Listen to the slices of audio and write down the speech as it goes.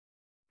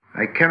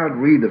"I cannot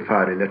read the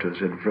fiery letters,"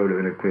 said Frodo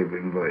in a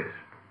quavering voice.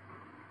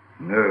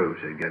 "No,"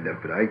 said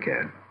Gandalf, "but I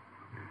can.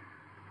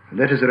 The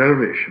letters are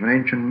Elvish, of an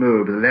ancient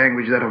mode, but the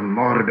language is that of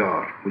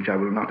Mordor, which I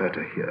will not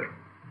utter here.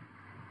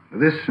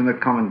 This in the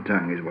common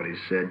tongue is what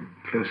is said,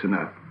 close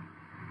enough.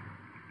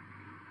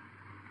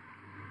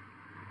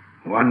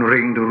 One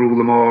ring to rule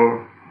them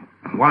all,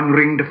 one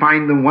ring to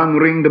find them, one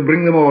ring to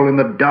bring them all, in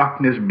the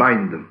darkness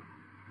bind them.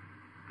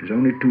 It is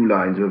only 2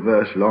 lines of a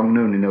verse long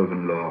known in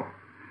elven lore.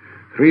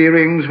 3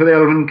 rings for the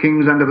elven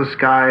kings under the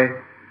sky,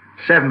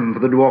 7 for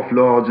the dwarf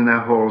lords in their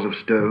halls of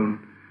stone,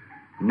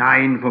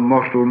 9 for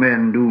mortal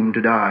men doomed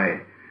to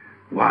die,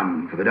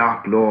 1 for the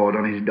dark lord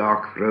on his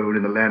dark throne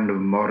in the land of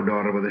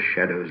Mordor where the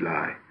shadows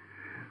lie.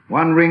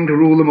 1 ring to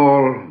rule them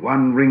all,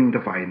 1 ring to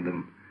find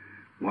them,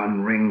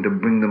 1 ring to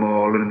bring them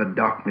all, and in the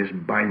darkness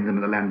bind them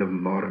in the land of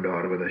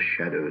Mordor where the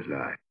shadows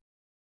lie."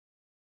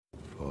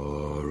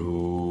 Far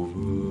over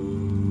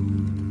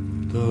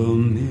the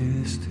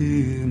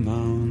misty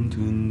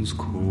mountains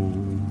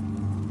cold,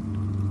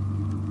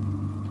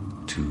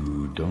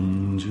 to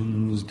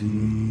dungeons deep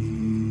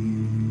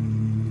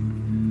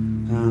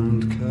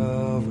and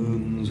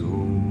caverns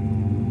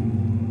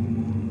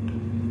old,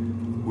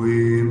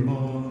 we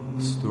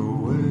must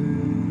away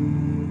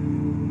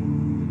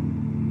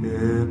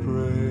ere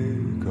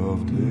break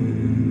of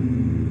day,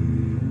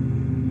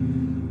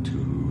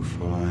 to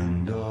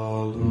find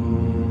our long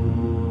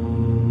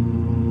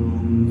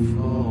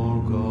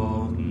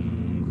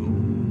forgotten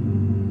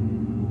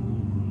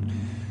gold.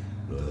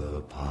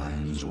 The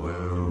pines were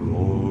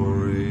roaring